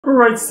Who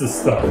writes this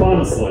stuff,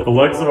 honestly? The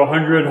legs of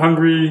 100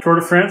 hungry Tour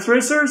de France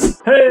racers?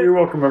 Hey,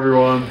 welcome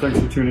everyone. Thanks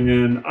for tuning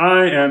in.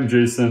 I am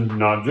Jason,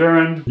 not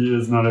Jaren. He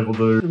is not able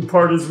to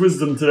impart his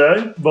wisdom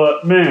today,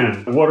 but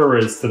man, what a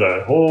race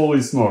today.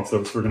 Holy smokes, that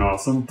was freaking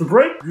awesome. The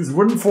break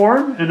wouldn't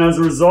form, and as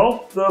a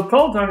result, the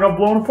Peloton got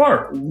blown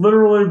apart.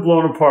 Literally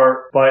blown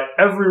apart by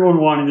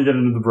everyone wanting to get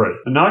into the break.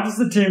 And not just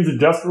the teams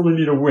that desperately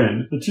need a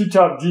win. The two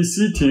top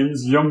DC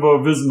teams,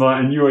 Jumbo Visma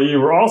and UAE,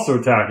 were also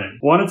attacking.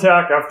 One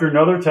attack after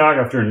another attack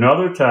after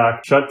another attack,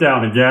 shut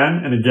down again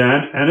and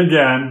again and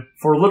again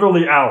for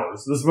literally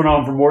hours. This went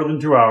on for more than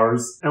 2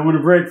 hours. And when a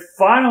break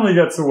finally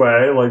gets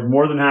away, like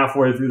more than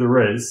halfway through the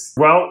race,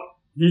 well,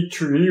 he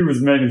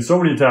was making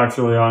so many attacks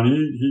early on.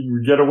 He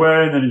would get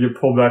away, and then he'd get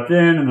pulled back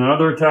in, and then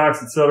other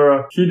attacks,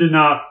 etc. He did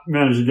not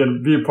manage to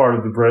be a part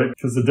of the break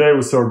because the day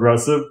was so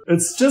aggressive.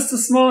 It's just a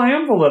small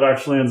handful that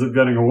actually ends up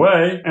getting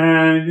away,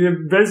 and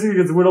it basically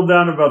gets whittled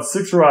down to about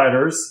 6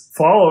 riders,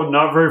 followed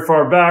not very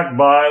far back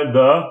by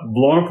the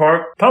blown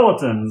apart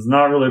Peloton. It's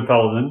not really a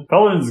Peloton.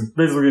 Peloton's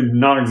basically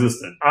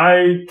non-existent.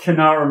 I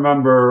cannot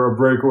remember a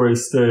breakaway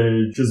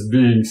stage just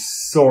being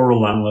so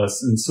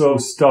relentless and so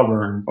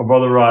stubborn of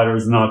other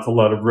riders not to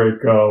let a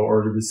break go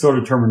or to be so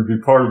determined to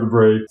be part of the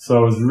break.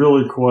 So it was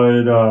really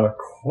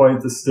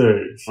quite the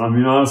stage. I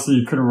mean, honestly,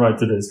 you couldn't write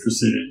today's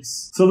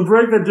proceedings. So the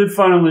break that did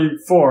finally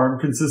form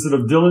consisted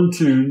of Dylan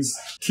Toons,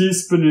 T.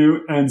 Spanu,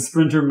 and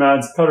sprinter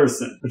Mads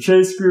Pedersen. A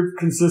chase group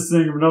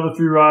consisting of another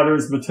 3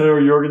 riders, Matteo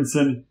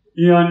Jorgensen,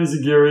 Ian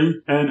Izagirre,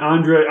 and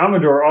Andre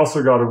Amador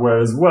also got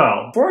away as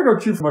well. Before I go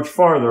too much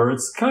farther,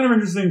 it's kind of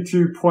interesting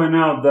to point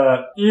out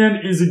that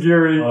Ian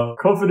Izagirre,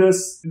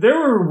 Cofidis, they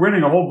were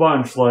winning a whole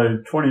bunch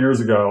like 20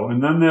 years ago,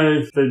 and then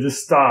they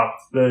just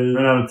stopped. They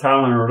ran out of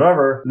talent or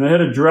whatever, and they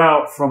had a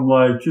drought from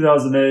like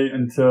 2008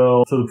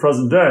 until to the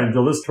present day,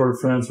 until this Tour de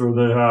France where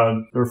they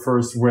had their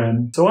first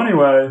win. So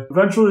anyway,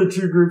 eventually the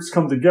two groups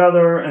come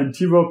together, and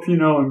Thibaut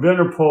Pinot and Van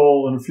der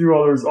Poel and a few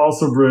others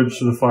also bridged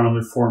to the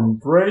finally formed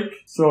break.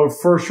 So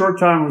for short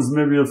time was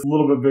maybe a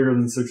little bit bigger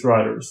than 6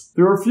 riders.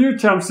 There were a few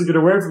attempts to get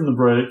away from the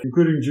break,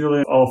 including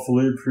Julian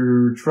Alaphilippe,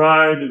 who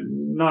tried,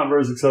 not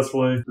very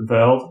successfully, and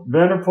failed.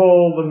 Van der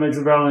Poel then makes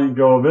a valiant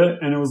go of it,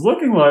 and it was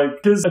looking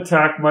like his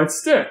attack might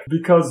stick,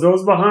 because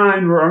those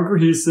behind were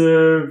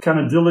uncohesive, kind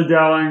of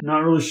dilly-dallying,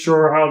 not really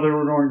sure how they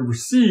were going to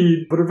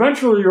proceed, but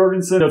eventually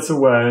Jorgensen gets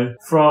away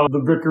from the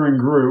bickering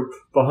group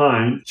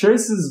behind,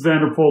 chases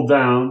Van der Poel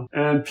down,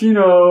 and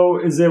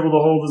Pinot is able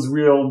to hold his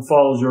wheel and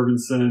follows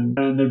Jorgensen,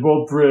 and they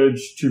both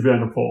bridge to Van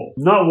der Poel.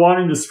 Not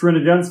wanting to sprint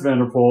against Van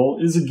der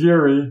Poel,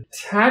 Izagirre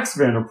attacks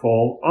Van der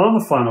Poel on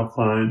the final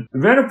climb,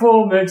 and Van der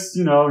Poel makes,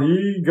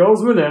 he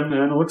goes with him,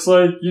 and it looks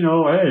like, hey,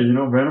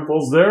 Van der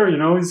Poel's there,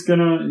 he's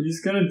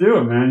gonna do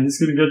it, man. He's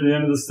gonna get to the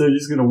end of the stage,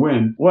 he's gonna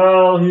win.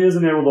 Well, he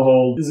isn't able to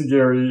hold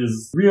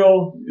Izagirre's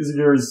wheel.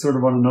 Izagirre is sort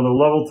of on another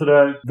level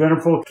today. Van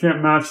der Poel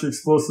can't match the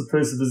explosive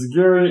pace of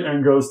Izagirre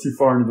and goes too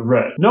far into the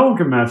red. No one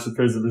can match the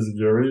pace of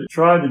Izagirre.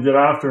 Tried to get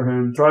after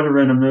him, tried to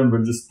rein him in,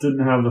 but just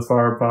didn't have the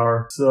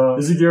firepower. So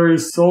Izagirre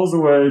souls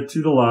away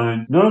to the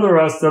line. None of the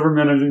rest ever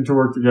managing to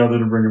work together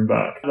to bring him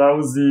back. That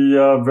was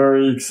the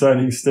very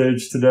exciting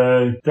stage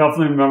today.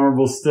 Definitely a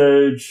memorable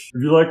stage.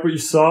 If you like what you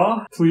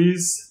saw,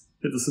 please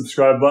hit the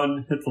subscribe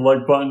button, hit the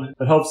like button.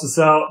 It helps us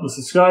out. The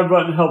subscribe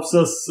button helps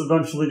us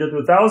eventually get to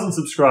 1,000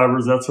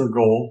 subscribers. That's our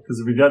goal. Because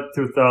if we get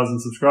to 1,000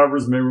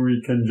 subscribers, maybe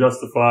we can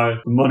justify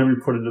the money we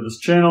put into this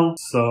channel.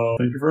 So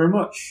thank you very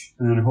much.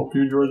 And I hope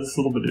you enjoyed this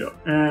little video.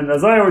 And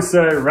as I always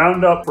say,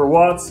 round up for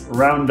watts,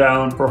 round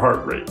down for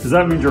heart rate. Because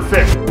that means you're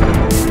fit.